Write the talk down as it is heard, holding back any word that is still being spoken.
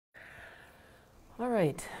All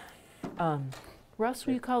right. Russ,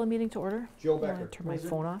 will you call the meeting to order? Joe I wanna Becker, turn my present.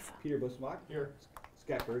 phone off. Peter Busbach. Here.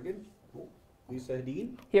 Scott Bergen. Lisa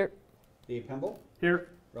Hedin. Here. Dave Pemble. Here.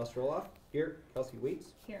 Russ Roloff. Here. Kelsey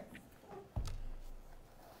Waits. Here.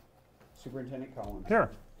 Superintendent Collins.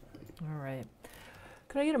 Here. All right.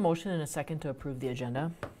 Could I get a motion and a second to approve the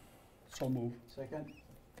agenda? So move. Second.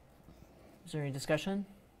 Is there any discussion?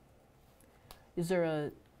 Is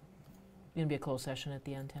there gonna be a closed session at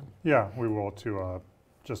the end, Tim? Yeah, we will to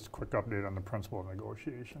just a quick update on the principal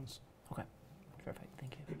negotiations. Perfect,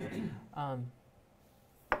 thank you.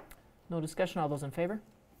 No discussion, all those in favor?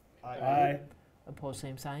 Aye. Opposed,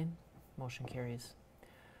 same sign. Motion carries.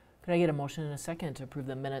 Could I get a motion and a second to approve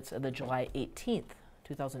the minutes of the July 18th,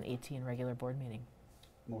 2018 regular board meeting?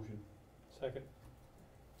 Motion. Second.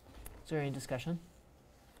 Is there any discussion?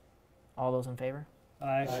 All those in favor?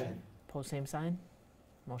 Aye. Opposed, same sign.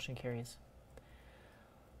 Motion carries.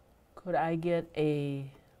 Could I get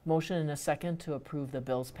a motion and a second to approve the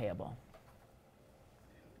bills payable?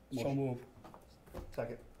 So move.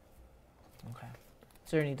 Second. Okay.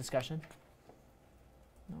 Is there any discussion?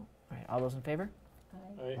 No. All right, all those in favor?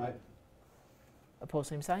 Aye. Opposed,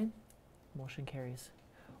 same sign. Motion carries.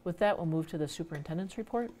 With that, we'll move to the superintendent's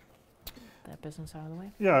report. That business out of the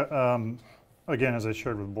way. Yeah, again, as I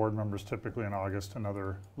shared with board members, typically in August,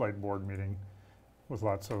 another light board meeting with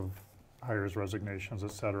lots of hires, resignations,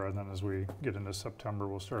 et cetera. And then as we get into September,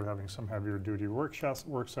 we'll start having some heavier duty work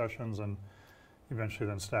sessions and eventually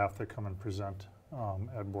then staff that come and present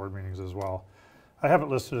at board meetings as well. I have it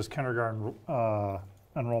listed as kindergarten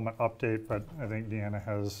enrollment update, but I think Deanna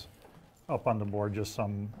has up on the board just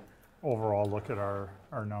some overall look at our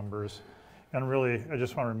numbers. And really, I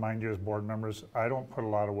just want to remind you as board members, I don't put a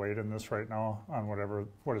lot of weight in this right now on what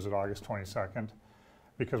is it, August 22nd,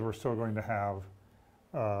 because we're still going to have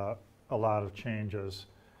a lot of changes.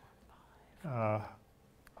 High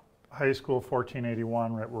school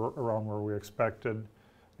 1481, right around where we expected.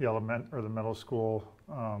 The middle school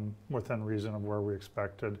within reason of where we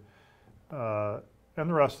expected. And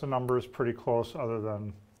the rest of the numbers pretty close other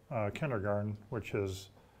than kindergarten, which is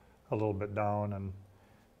a little bit down. And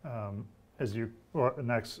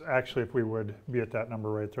actually if we would be at that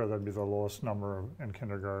number right there, that'd be the lowest number in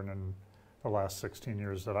kindergarten in the last 16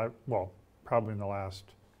 years probably in the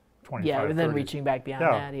last 25, Yeah, and then 30. reaching back beyond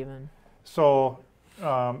that even. So,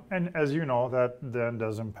 and as you know, that then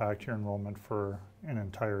does impact your enrollment for an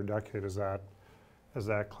entire decade as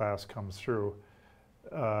that class comes through.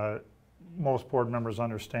 Most board members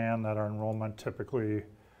understand that our enrollment typically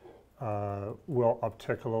will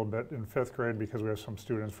uptick a little bit in 5th grade because we have some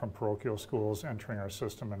students from parochial schools entering our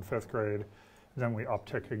system in 5th grade. Then we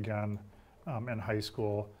uptick again in high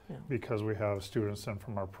school because we have students then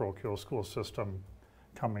from our parochial school system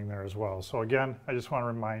coming there as well. So again, I just want to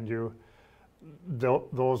remind you,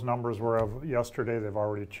 those numbers were of yesterday. They've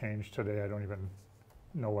already changed today. I don't even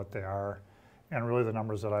know what they are. And really the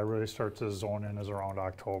numbers that I really start to zone in is around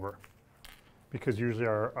October, because usually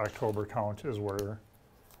our October count is where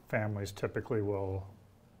families typically will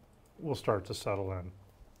start to settle in.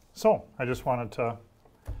 So I just wanted to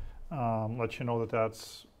let you know that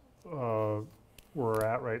that's where we're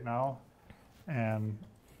at right now. And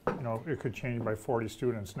it could change by 40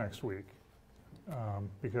 students next week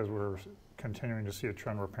because we're continuing to see a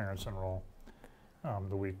trend where parents enroll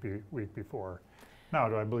the week before. Now,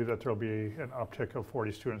 do I believe that there'll be an uptick of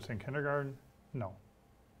 40 students in kindergarten? No.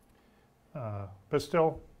 But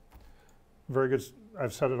still, very good.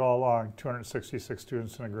 I've said it all along, 266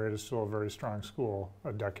 students in a grade is still a very strong school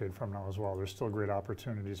a decade from now as well. There's still great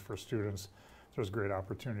opportunities for students. There's great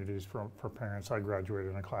opportunities for parents. I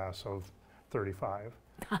graduated in a class of 35.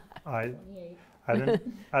 I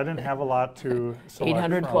didn't have a lot to select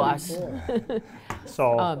 800 from. plus.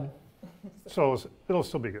 So it'll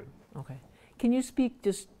still be good. Okay. Can you speak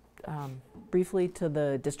just briefly to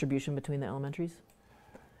the distribution between the elementaries?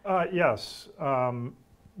 Yes.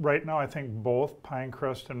 Right now, I think both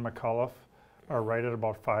Pinecrest and McAuliffe are right at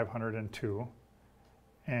about 502.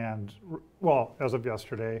 And, as of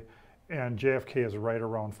yesterday, and JFK is right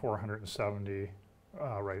around 470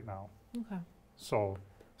 right now. Okay. So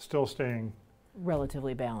still staying,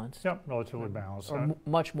 Relatively balanced. yep, relatively balanced. Or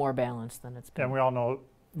much more balanced than it's been. And we all know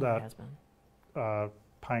than it that has been.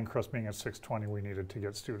 Pinecrest being at 620, we needed to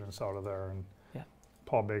get students out of there. And Yeah.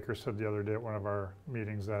 Paul Baker said the other day at one of our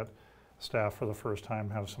meetings that staff for the first time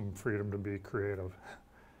have some freedom to be creative.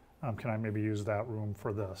 Can I maybe use that room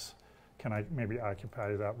for this? Can I maybe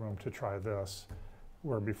occupy that room to try this?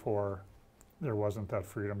 Where before there wasn't that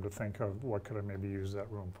freedom to think of what could I maybe use that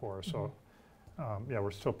room for. So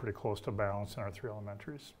we're still pretty close to balance in our 3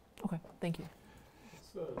 elementaries. Okay, thank you.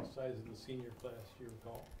 the size of the senior class, do you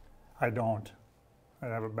recall? I don't. I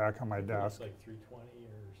have it back on my I think desk. it's like 320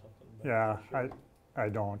 or something. but Yeah, for sure. I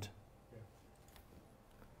don't.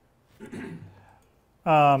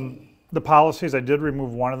 Okay. The policies, I did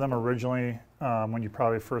remove one of them originally. When you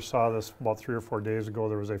probably first saw this about 3 or 4 days ago,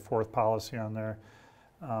 there was a 4th policy on there.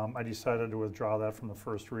 I decided to withdraw that from the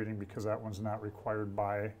first reading because that one's not required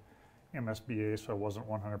by MSBA, so I wasn't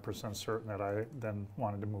 100% certain that I then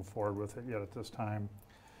wanted to move forward with it yet at this time.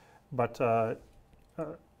 But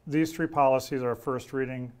these 3 policies are first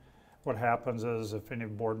reading. What happens is if any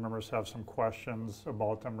board members have some questions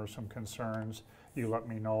about them or some concerns, you let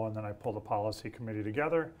me know, and then I pull the policy committee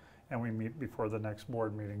together and we meet before the next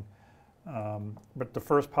board meeting. But the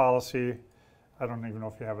first policy, I don't even know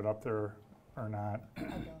if you have it up there or not.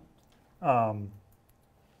 I don't.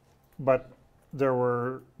 But there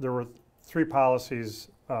were 3 policies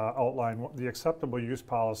outlined. The acceptable use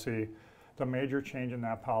policy, the major change in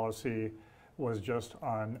that policy was just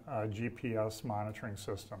on GPS monitoring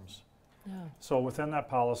systems. Yeah. So within that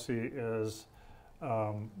policy is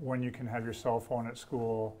when you can have your cell phone at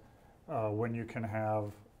school, when you can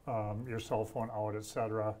have your cell phone out, et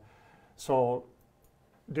cetera. So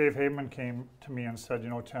Dave Haveman came to me and said, you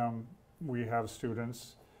know, Tim, we have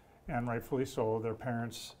students, and rightfully so, their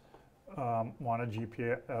parents want a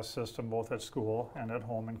GPS system both at school and at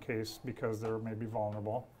home in case, because they're maybe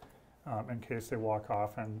vulnerable, in case they walk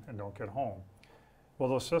off and don't get home. Well,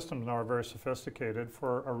 those systems now are very sophisticated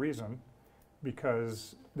for a reason,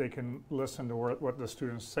 because they can listen to what the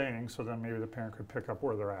student's saying, so then maybe the parent could pick up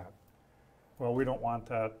where they're at. Well, we don't want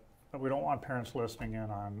that. We don't want parents listening in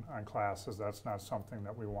on classes. That's not something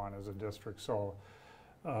that we want as a district. So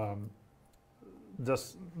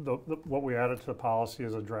what we added to the policy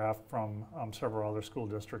is a draft from several other school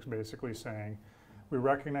districts basically saying, we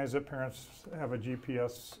recognize that parents have a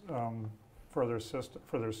GPS for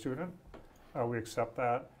their student. We accept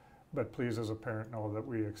that, but please as a parent know that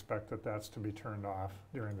we expect that that's to be turned off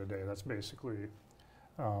during the day. That's basically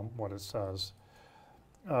what it says.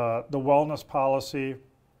 The wellness policy,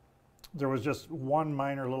 there was just one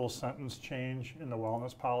minor little sentence change in the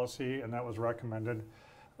wellness policy, and that was recommended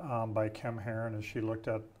by Kim Herron as she looked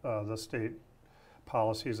at the state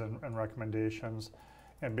policies and recommendations.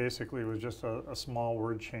 And basically it was just a small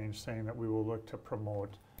word change saying that we will look to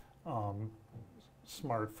promote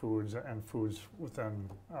smart foods and foods within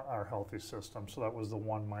our healthy system. So that was the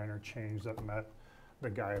one minor change that met the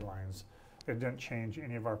guidelines. It didn't change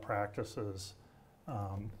any of our practices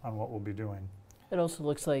on what we'll be doing. It also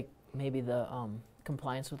looks like maybe the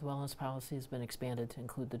compliance with wellness policy has been expanded to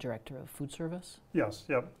include the director of food service. Yes,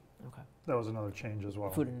 yep, Okay. that was another change as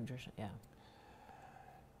well. Food and nutrition, yeah.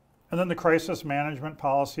 And then the crisis management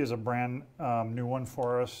policy is a brand new one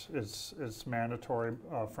for us. It's mandatory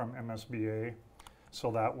from MSBA. So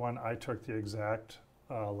that one, I took the exact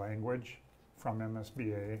language from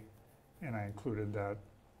MSBA and I included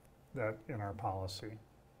that in our policy.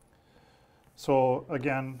 So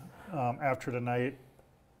again, after tonight,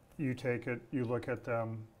 you take it, you look at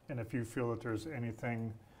them, and if you feel that there's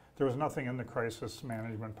anything, there was nothing in the crisis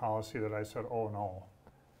management policy that I said, oh no.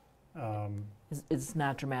 It's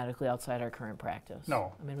not dramatically outside our current practice.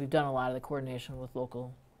 No. I mean, we've done a lot of the coordination with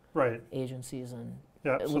local Right, agencies, and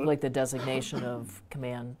yeah. it So looked like the designation of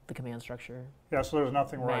the command structure yeah, so there was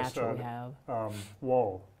nothing where I match what we said, have.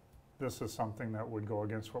 whoa, this is something that would go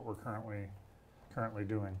against what we're currently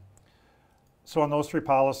doing. So on those 3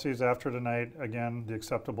 policies after tonight, again, the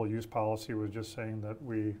acceptable use policy was just saying that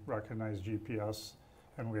we recognize GPS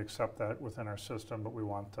and we accept that within our system, but we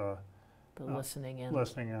want the Listening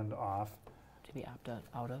listening end off. to be opted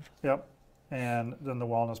out of. Yep. And then the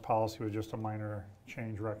wellness policy was just a minor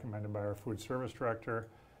change recommended by our food service director.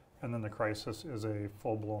 And then the crisis is a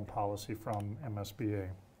full-blown policy from MSBA.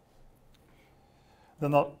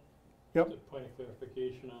 Then the, yep. Just a point of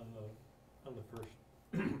clarification on the first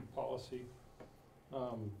policy.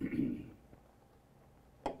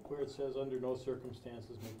 Where it says, under no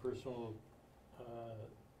circumstances may personal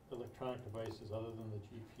electronic devices other than the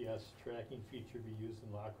GPS tracking feature be used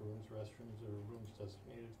in locker rooms, restrooms, or rooms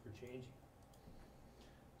designated for changing.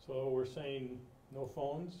 So we're saying no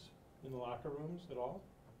phones in the locker rooms at all?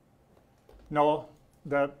 No,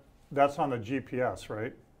 that's on the GPS,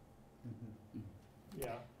 right?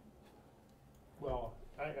 Yeah. Well,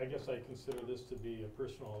 I guess I consider this to be a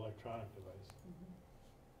personal electronic device.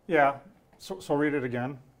 Yeah. So read it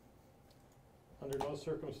again. Under no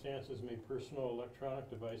circumstances may personal electronic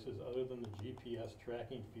devices other than the GPS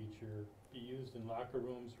tracking feature be used in locker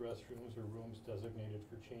rooms, restrooms, or rooms designated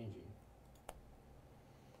for changing.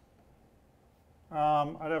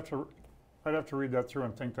 I'd have to I'd have to read that through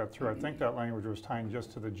and think that through. I think that language was tying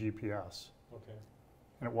just to the GPS, Okay,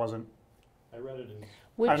 and it wasn't, I read it as,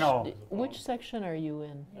 Which, know. which section are you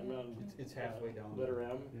in? I'm on. It's halfway down. Letter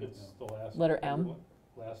M, Yeah. it's the last. Letter M?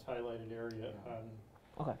 Last highlighted area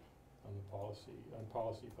Okay. on the policy, on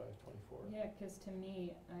policy 524. Yeah, cause to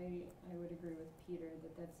me, I would agree with Peter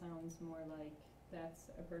that sounds more like that's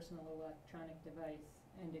a personal electronic device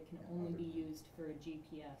and it can only be used for a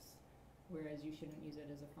GPS, whereas you shouldn't use it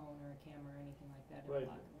as a phone or a camera or anything like that in Right. a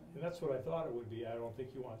locker room. And that's what I thought it would be. I don't think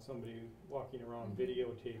you want somebody walking around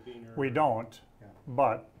videotaping or. we don't, Yeah.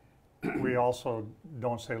 but we also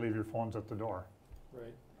don't say leave your phones at the door,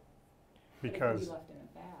 Right. But it because, can be left in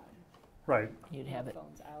a bag. right, You'd have it.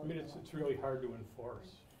 Phones out. I mean, it's really hard to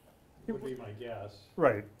enforce, would be my guess.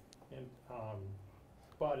 right. And,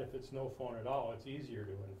 but if it's no phone at all, it's easier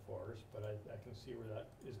to enforce, but I can see where that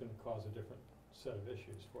is gonna cause a different set of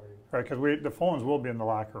issues for you. Right, because the phones will be in the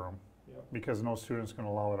locker room, Yep. because no student's gonna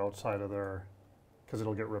allow it outside of their, because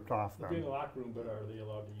it'll get ripped off They'll be in the them. locker room, but are they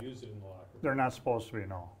allowed to use it in the locker room? They're not supposed to be,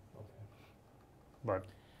 no, Okay. but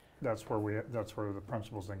that's where the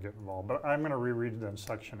principals then get involved. But I'm gonna reread then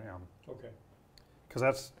section M, Okay.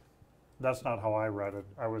 because that's not how I read it.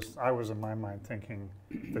 I was in my mind thinking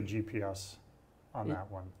the GPS on Yeah.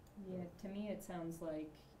 that one. Yeah, to me it sounds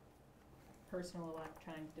like personal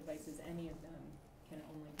electronic devices, any of them can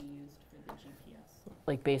only be used for the GPS.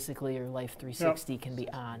 Like basically your Life 360 can be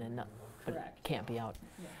on and not, but Correct. can't be out.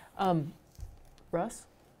 Yeah. Russ,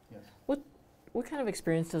 Yes. what kind of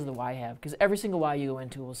experience does the Y have? Because every single Y you go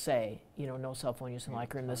into will say, no cell phone use in the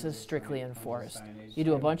locker room. This is strictly enforced. You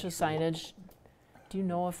do a bunch of signage. Do you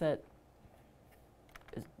know if that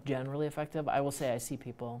is generally effective? I will say I see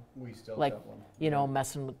people, We still like, have one.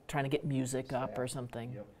 messing with, trying to get music up or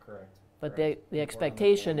something. Yep, correct. But correct. the Or on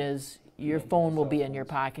expectation phone. is your don't phone use will cell be in your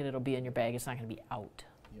phones. pocket, it'll be in your bag, it's not gonna be out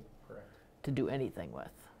Yep, correct, to do anything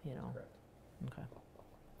with, correct. Okay.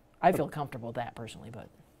 I feel comfortable with that personally, but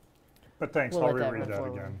But thanks, We'll I'll let that reread run that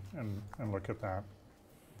forward. again and look at that.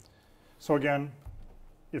 So again,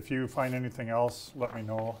 if you find anything else, let me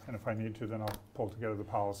know, and if I need to, then I'll pull together the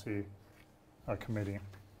policy committee.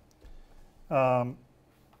 Metro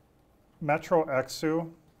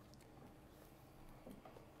Exu,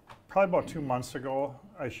 probably about 2 months ago,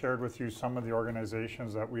 I shared with you some of the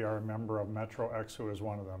organizations that we are a member of. Metro Exu is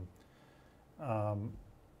one of them.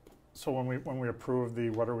 So when we approve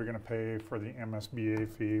what are we going to pay for the MSBA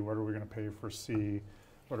fee, what are we going to pay for C,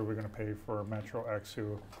 what are we going to pay for Metro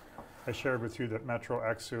Exu, I shared with you that Metro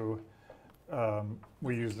Exu,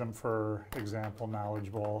 we use them for example,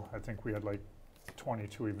 Knowledge Bowl. I think we had like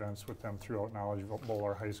 22 events with them throughout Knowledge Bowl,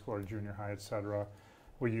 our high school, our junior high, et cetera.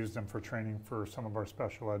 We use them for training for some of our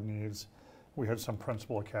special ed needs. We had some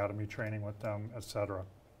principal academy training with them, et cetera.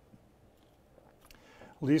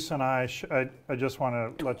 Lisa and I just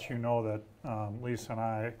want to let you know that Lisa and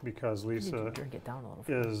I, because you need to Lisa drink it down a little.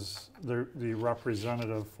 further. is the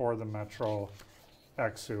representative for the Metro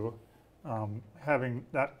Exu.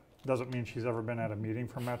 That doesn't mean she's ever been at a meeting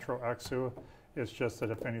for Metro Exu. It's just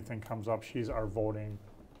that if anything comes up, she's our voting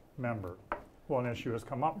member. Well, an issue has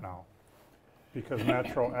come up now because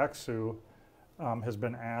Metro Exu has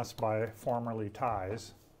been asked by formerly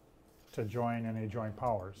TIES to join NA Joint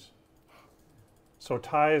Powers. So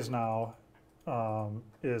TIES now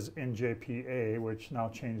is NJPA, which now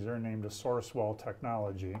changed their name to Sourcewell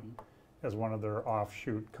Technology as one of their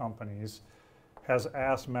offshoot companies, has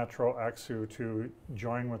asked Metro Exu to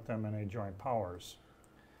join with them in NA Joint Powers.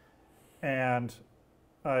 And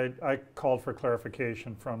I called for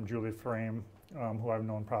clarification from Julie Frame, who I've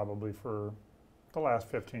known probably for the last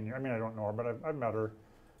 15 years. I mean, I don't know her, but I've met her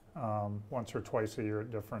once or twice a year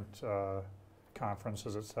at different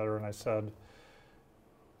conferences, et cetera. And I said,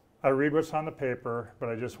 I read what's on the paper, but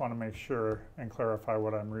I just want to make sure and clarify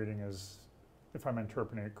what I'm reading is, if I'm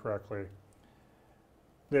interpreting it correctly.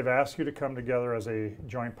 They've asked you to come together as a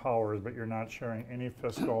joint powers, but you're not sharing any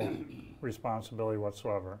fiscal responsibility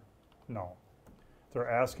whatsoever. No. They're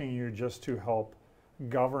asking you just to help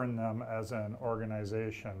govern them as an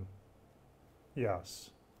organization.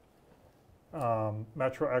 Yes.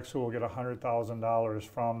 Metro Exu will get $100,000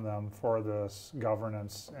 from them for this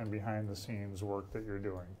governance and behind the scenes work that you're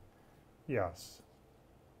doing. Yes.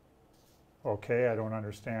 Okay, I don't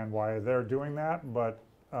understand why they're doing that, but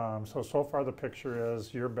so far the picture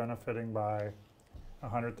is you're benefiting by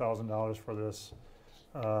 $100,000 for this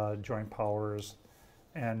joint powers,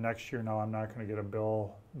 and next year now I'm not going to get a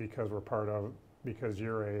bill because because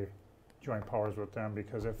you're a joint powers with them,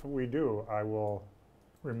 because if we do, I will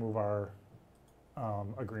remove our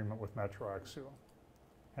agreement with Metro Exu.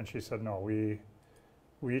 And she said, no, we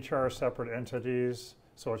each are separate entities,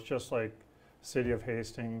 so it's just like City of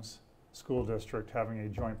Hastings School District having a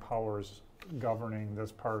joint powers governing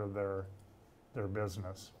this part of their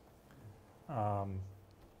business. Now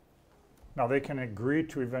they can agree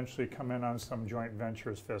to eventually come in on some joint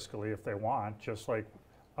ventures fiscally if they want, just like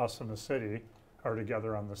us and the city are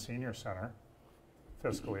together on the senior center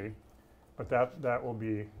fiscally, but that will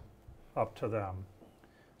be up to them.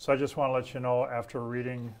 So I just want to let you know, after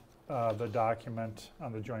reading the document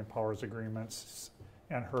on the joint powers agreements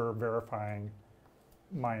and her verifying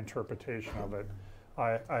my interpretation of it,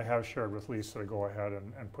 I have shared with Lisa to go ahead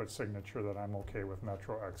and put signature that I'm okay with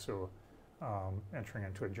Metro Exu entering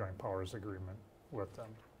into a joint powers agreement with them.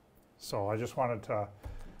 So I just wanted to,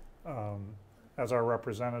 as our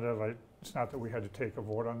representative, it's not that we had to take a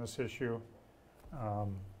vote on this issue,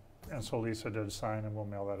 and so Lisa did sign, and we'll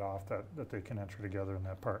mail that off, that they can enter together in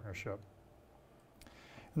that partnership.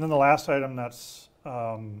 And then the last item that's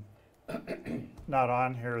not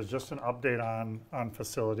on here is just an update on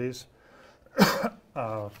facilities.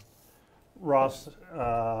 Ross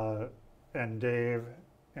and Dave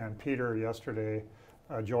and Peter yesterday,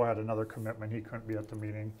 Joe had another commitment, he couldn't be at the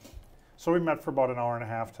meeting. So we met for about an hour and a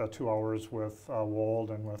half to 2 hours with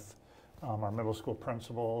Wold and with our middle school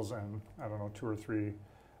principals and, I don't know, 2 or 3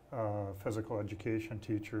 physical education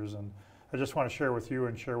teachers. And I just want to share with you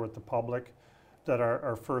and share with the public that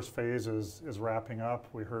our first phase is wrapping up.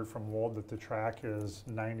 We heard from Wold that the track is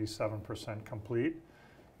 97% complete,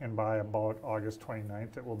 and by about August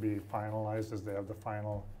 29th it will be finalized as they have the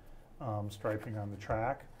final striping on the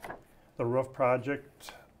track. The roof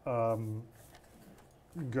project,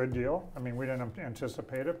 good deal. I mean, we didn't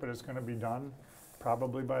anticipate it, but it's going to be done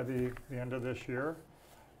probably by the end of this year.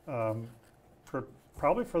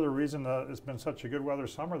 Probably for the reason that it's been such a good weather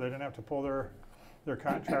summer, they didn't have to pull their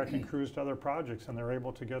contracting crews to other projects, and they're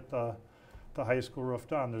able to get the high school roof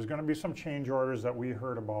done. There's going to be some change orders that we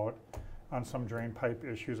heard about on some drain pipe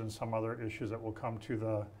issues and some other issues that will come to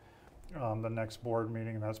the next board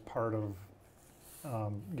meeting, and that's part of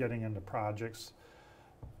getting into projects.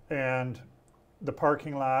 And the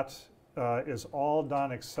parking lot is all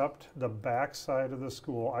done except the back side of the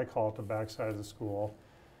school. I call it the back side of the school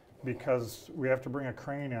because we have to bring a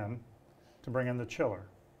crane in to bring in the chiller.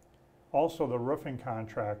 Also, the roofing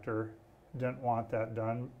contractor didn't want that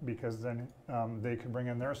done because then they could bring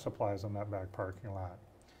in their supplies on that back parking lot.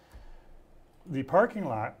 The parking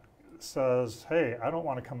lot says, hey, I don't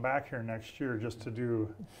want to come back here next year just to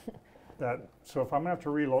do that. So if I'm going to have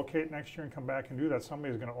to relocate next year and come back and do that,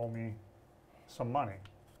 somebody's going to owe me some money.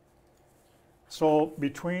 So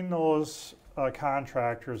between those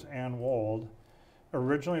contractors and Wold,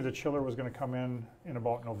 originally the chiller was going to come in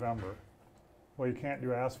about November. Well, you can't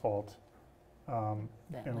do asphalt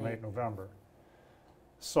in late November.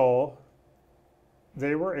 So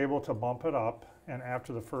they were able to bump it up, and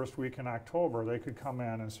after the first week in October, they could come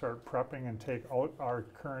in and start prepping and take out our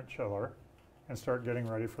current chiller and start getting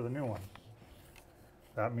ready for the new one.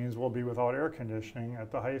 That means we'll be without air conditioning at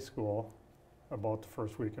the high school about the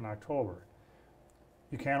first week in October.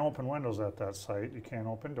 You can't open windows at that site, you can't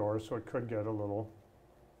open doors, so it could get a little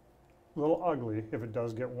ugly if it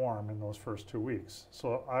does get warm in those first 2 weeks.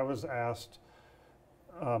 So I was asked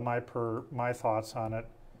my thoughts on it.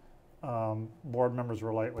 Board members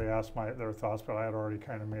were lightly asked their thoughts, but I had already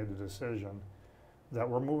kind of made the decision that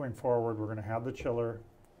we're moving forward. We're going to have the chiller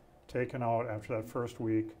taken out after that first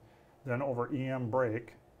week. Then over EM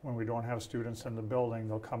break, when we don't have students in the building,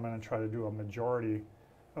 they'll come in and try to do a majority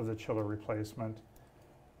of the chiller replacement.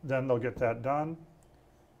 Then they'll get that done.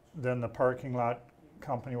 Then the parking lot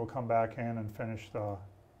company will come back in and finish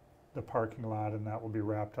the parking lot, and that will be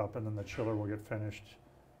wrapped up, and then the chiller will get finished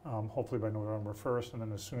hopefully by November 1st, and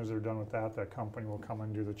then as soon as they're done with that, that company will come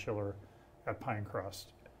and do the chiller at Pinecrest.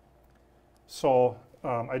 So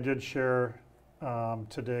I did share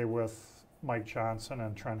today with Mike Johnson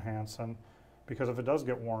and Trent Hansen, because if it does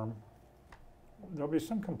get warm, there'll be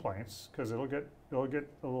some complaints because it'll get a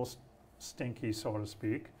little stinky, so to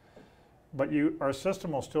speak. But our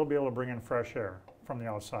system will still be able to bring in fresh air from the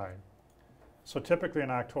outside. So typically in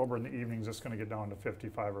October in the evenings, it's going to get down to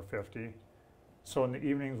 55 or 50. So in the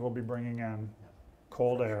evenings, we'll be bringing in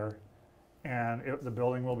cold air, and the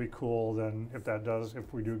building will be cool. Then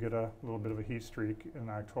if we do get a little bit of a heat streak in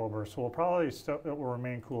October, so we'll probably it will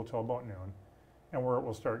remain cool till about noon. And where it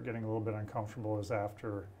will start getting a little bit uncomfortable is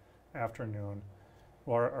after noon.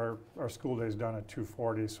 Well, our school day is done at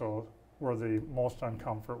 2:40, so where the most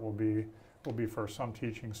uncomfort will be for some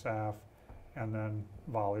teaching staff, and then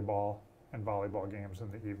volleyball and volleyball games in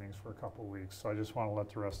the evenings for a couple of weeks. So I just want to let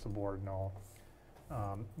the rest of the board know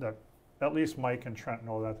that at least Mike and Trent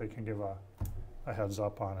know that they can give a heads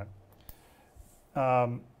up on it.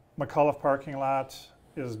 McCullough parking lot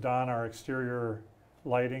is done. Our exterior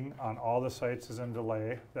lighting on all the sites is in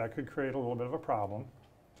delay. That could create a little bit of a problem.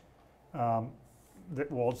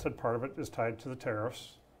 Wold said part of it is tied to the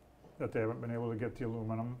tariffs, that they haven't been able to get the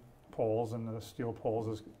aluminum poles and the steel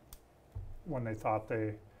poles as when they thought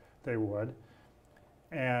they would.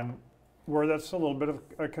 And where that's a little bit of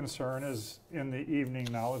a concern is in the evening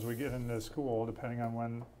now as we get into school, depending on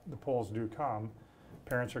when the poles do come.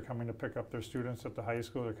 Parents are coming to pick up their students at the high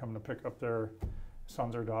school, they're coming to pick up their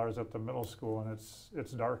sons or daughters at the middle school, and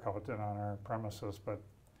it's dark out then on our premises, but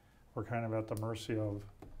we're kind of at the mercy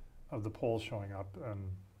of the poles showing up. And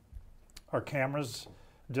our cameras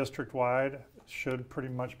district-wide should pretty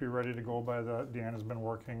much be ready to go by Deanna's been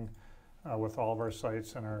working with all of our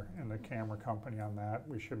sites and the camera company on that.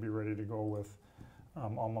 We should be ready to go with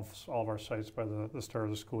almost all of our sites by the start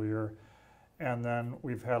of the school year. And then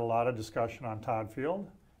we've had a lot of discussion on Todd Field,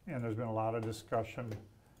 and there's been a lot of discussion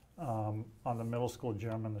on the middle school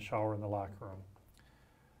gym and the shower and the locker room.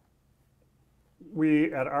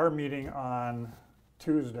 We, at our meeting on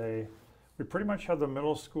Tuesday, we pretty much had the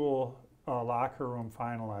middle school locker room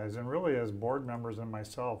finalized, and really as board members and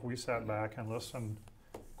myself, we sat back and listened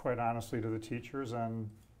quite honestly to the teachers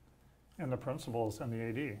and the principals and the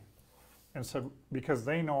AD. And so, because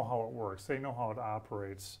they know how it works, they know how it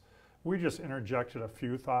operates, we just interjected a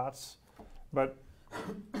few thoughts, but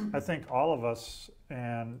I think all of us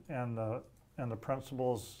and the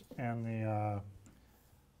principals and the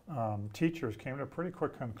teachers came to a pretty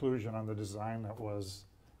quick conclusion on the design that was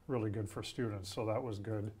really good for students, so that was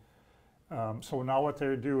good. So now what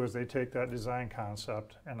they do is they take that design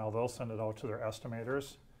concept and now they'll send it out to their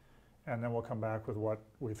estimators, and then we'll come back with what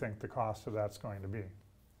we think the cost of that's going to be.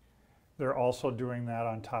 They're also doing that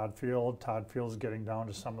on Todd Field. Todd Field's getting down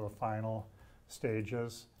to some of the final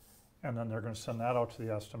stages, and then they're going to send that out to the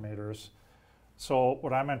estimators. So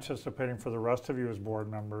what I'm anticipating for the rest of you as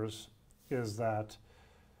board members is that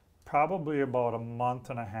probably about a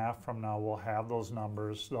month and a half from now we'll have those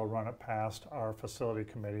numbers. They'll run it past our facility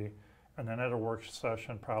committee, and then at a work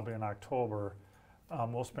session probably in October,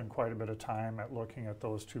 we'll spend quite a bit of time at looking at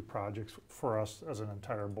those two projects for us as an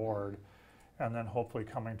entire board, and then hopefully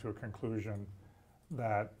coming to a conclusion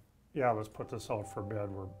that, yeah, let's put this out for bid.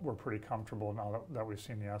 We're pretty comfortable now that we've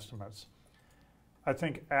seen the estimates. I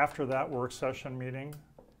think after that work session meeting,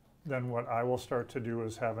 then what I will start to do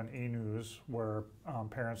is have an e-news where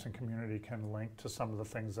parents and community can link to some of the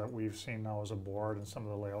things that we've seen now as a board and some of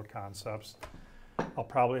the layout concepts. I'll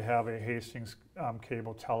probably have a Hastings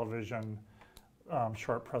cable television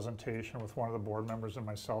short presentation with one of the board members and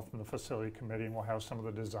myself from the facility committee, and we'll have some of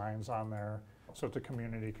the designs on there so that the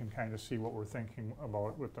community can kind of see what we're thinking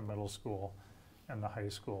about with the middle school and the high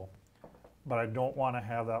school. But I don't want to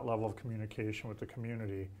have that level of communication with the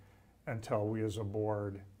community until we as a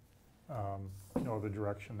board know the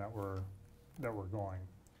direction that we're going.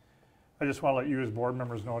 I just want to let you as board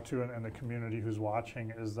members know too, and the community who's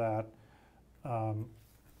watching, is that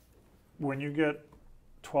when you get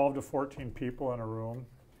 12 to 14 people in a room,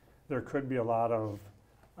 there could be a lot of,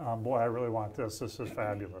 boy, I really want this, this is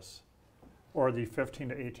fabulous. Or the 15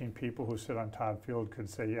 to 18 people who sit on Todd Field could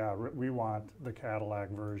say, yeah, we want the Cadillac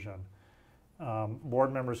version.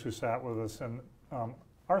 Board members who sat with us, and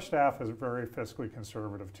our staff is very fiscally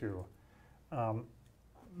conservative too.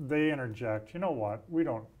 They interject, you know what, we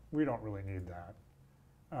don't really need that.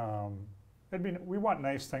 We want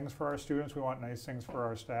nice things for our students, we want nice things for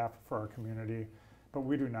our staff, for our community, but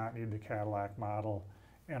we do not need the Cadillac model.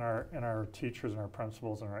 And our teachers and our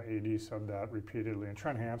principals and our AD said that repeatedly. And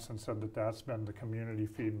Trent Hansen said that that's been the community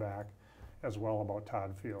feedback as well about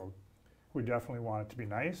Todd Field. We definitely want it to be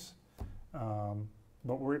nice,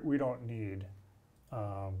 but we don't need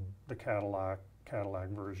the Cadillac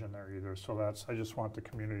version there either. So I just want the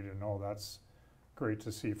community to know that's great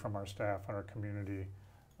to see from our staff and our community.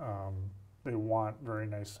 They want very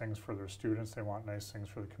nice things for their students. They want nice things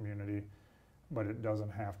for the community, but it doesn't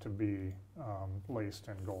have to be laced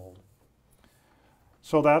in gold.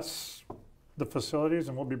 So that's the facilities,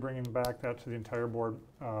 and we'll be bringing back that to the entire board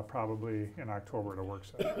probably in October at a work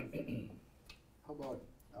session. How about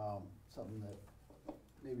something that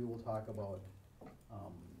maybe we'll talk about,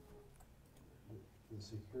 the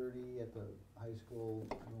security at the high school.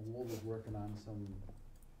 You know, Wold is working on some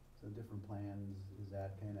different plans. Is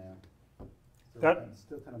that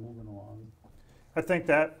still kind of moving along? I think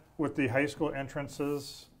that with the high school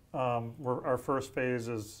entrances, our first phase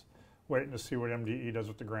is waiting to see what MDE does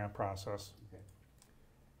with the grant process. Okay.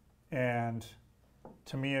 And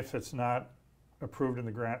to me, if it's not approved in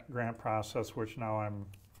the grant process, which now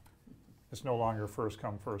it's no longer first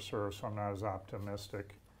come, first serve, so I'm not as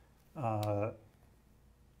optimistic.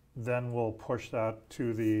 Then we'll push that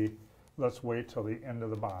to the, let's wait till the end of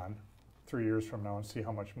the bond, 3 years from now, and see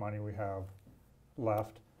how much money we have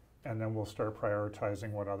left. And then we'll start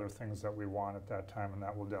prioritizing what other things that we want at that time, and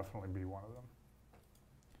that will definitely be one of them.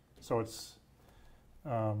 So it's,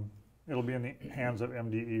 it'll be in the hands of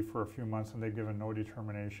MDE for a few months, and they've given no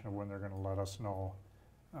determination of when they're gonna let us know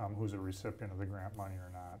who's a recipient of the grant money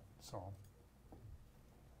or not, so.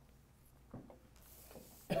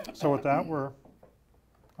 So with that, we're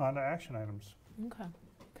on to action items. Okay.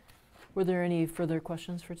 Were there any further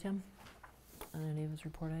questions for Tim on any of his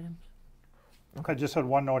report items? I just had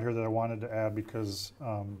one note here that I wanted to add because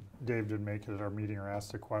Dave did make it at our meeting or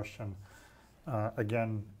asked a question.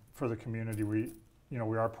 Again, for the community, we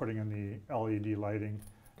are putting in the LED lighting.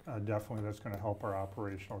 Definitely that's going to help our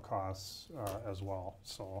operational costs as well.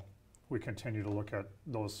 So we continue to look at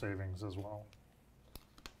those savings as well.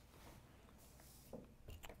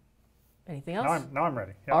 Anything else? Now I'm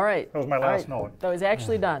ready. Yep. All right. That was my All last right. note. That was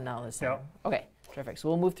actually done now this time. Yep. Okay, terrific. So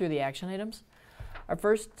we'll move through the action items. Our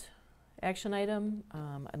first action item,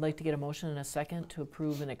 I'd like to get a motion and a second to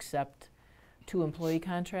approve and accept 2 employee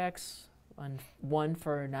contracts, one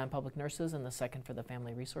for non-public nurses and the second for the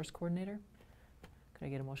family resource coordinator. Could I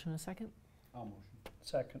get a motion and a second? I'll motion.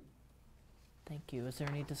 Second. Thank you. Is there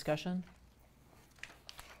any discussion?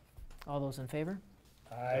 All those in favor?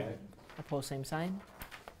 Aye. Opposed, same sign.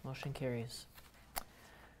 Motion carries.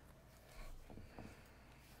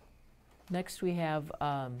 Next, we have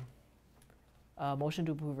a motion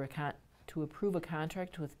to approve a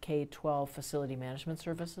contract with K-12 Facility Management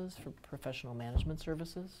Services for professional management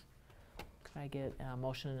services. Can I get a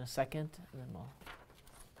motion and a second? And then we'll,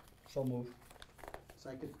 So moved.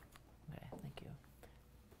 Second? okay, thank you.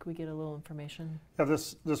 Could we get a little information? Yeah,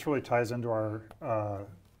 this really ties into our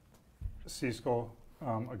Cisco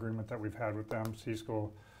agreement that we've had with them.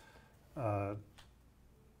 Cisco had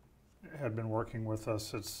been working with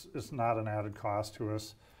us. It's not an added cost to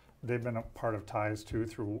us. They've been a part of TIES too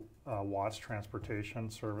through Watts Transportation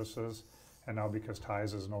Services, and now because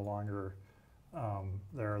TIES is no longer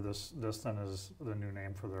there, this then is the new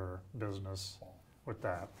name for their business with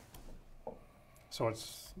that. So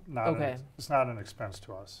it's not Okay. it's not an expense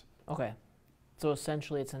to us. Okay. So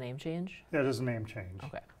essentially, it's a name change? Yeah, it is a name change.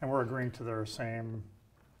 Okay. And we're agreeing to their same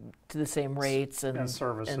To the same rates and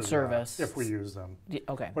services. and yeah, service. if we use them.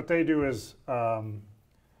 Okay. What they do is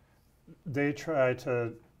they try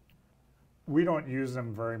to, we don't use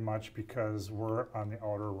them very much because we're on the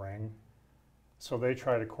outer ring. So they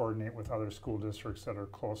try to coordinate with other school districts that are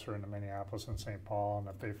closer into Minneapolis and St. Paul, and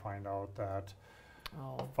if they find out that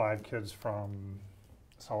Oh, 5 kids from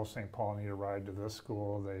South St. Paul need a ride to this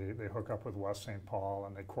school, they hook up with West St. Paul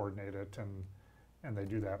and they coordinate it and they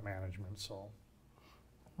do that management, so.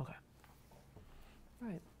 okay. All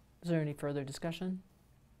right. Is there any further discussion?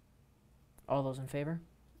 All those in favor?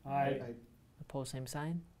 Aye. Opposed, same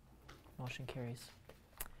sign. Motion carries.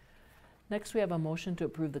 Next, we have a motion to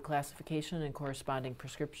approve the classification and corresponding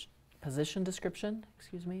position description,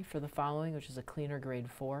 for the following, which is a cleaner grade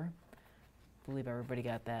 4. I believe everybody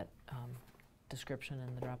got that description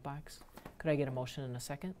in the Dropbox. Could I get a motion and a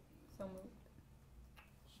second? So moved.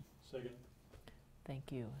 Second.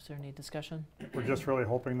 Thank you. Is there any discussion? We're just really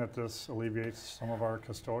hoping that this alleviates some of our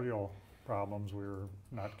custodial problems. We're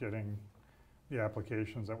not getting the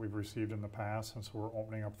applications that we've received in the past, and so we're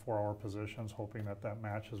opening up 4-hour positions, hoping that that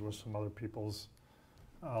matches with some other people's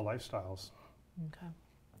lifestyles. Okay.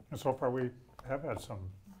 And so far, we have had some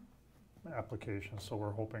applications, so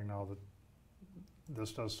we're hoping now that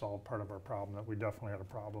this does solve part of our problem, that we definitely had a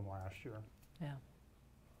problem last year. Yeah.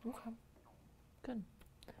 Okay. Good.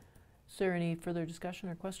 Is there any further discussion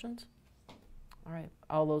or questions? All right.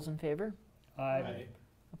 All those in favor? Aye.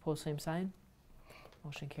 Opposed, same sign.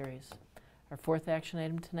 Motion carries. Our fourth action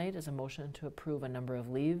item tonight is a motion to approve a number of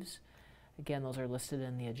leaves. Again, those are listed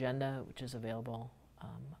in the agenda, which is available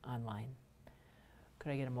online.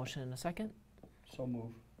 Could I get a motion and a second? So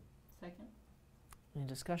moved. Second? Any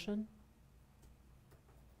discussion?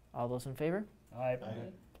 All those in favor? Aye.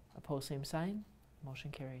 Opposed, same sign.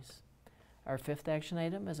 Motion carries. Our fifth action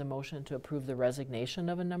item is a motion to approve the resignation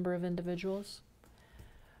of a number of individuals.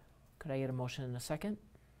 Could I get a motion and a second?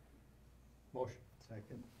 Motion.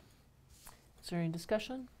 Second? Is there any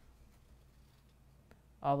discussion?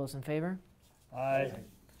 All those in favor? Aye.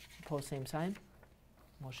 Opposed, same sign.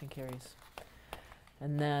 Motion carries.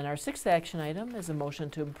 And then our sixth action item is a motion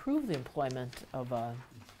to approve the employment of a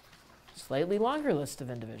slightly longer list of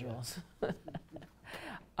individuals.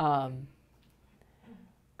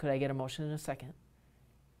 Could I get a motion and a second?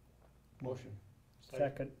 Motion.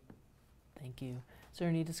 Second. Thank you. Is there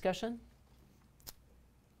any discussion?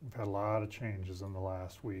 we've had a lot of changes in the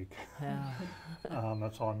last week. Yeah.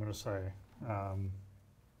 That's all I'm going to say.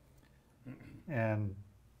 And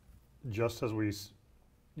just as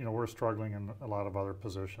we're struggling in a lot of other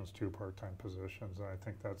positions too, part-time positions, and I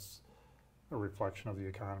think that's a reflection of the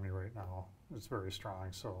economy right now. It's very strong,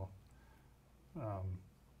 so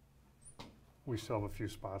we still have a few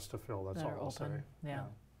spots to fill, that's That all are I'll say. open, yeah.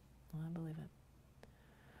 Well, I believe it.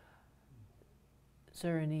 Is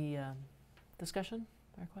there any discussion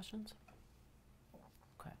or questions?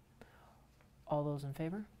 Okay. All those in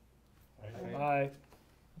favor? Aye.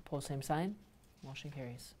 Opposed, same sign. Motion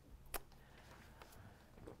carries.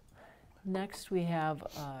 Next, we have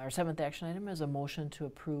our 7th action item is a motion to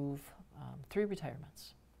approve 3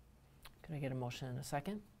 retirements. Can I get a motion in a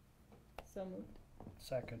second? So moved.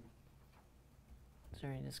 Second. Is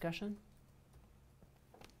there any discussion?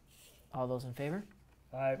 All those in favor?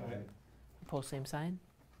 Aye. Opposed, same sign.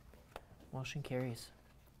 Motion carries.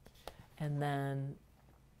 And then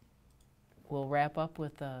we'll wrap up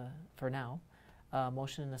with, for now, a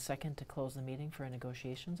motion and a second to close the meeting for a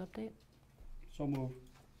negotiations update. So move.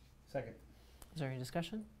 Second. Is there any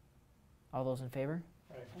discussion? All those in favor?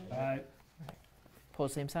 Aye.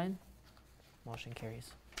 Opposed, same sign. Motion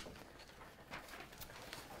carries.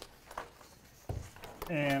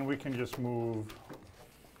 And we can just move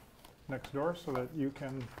next door so that you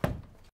can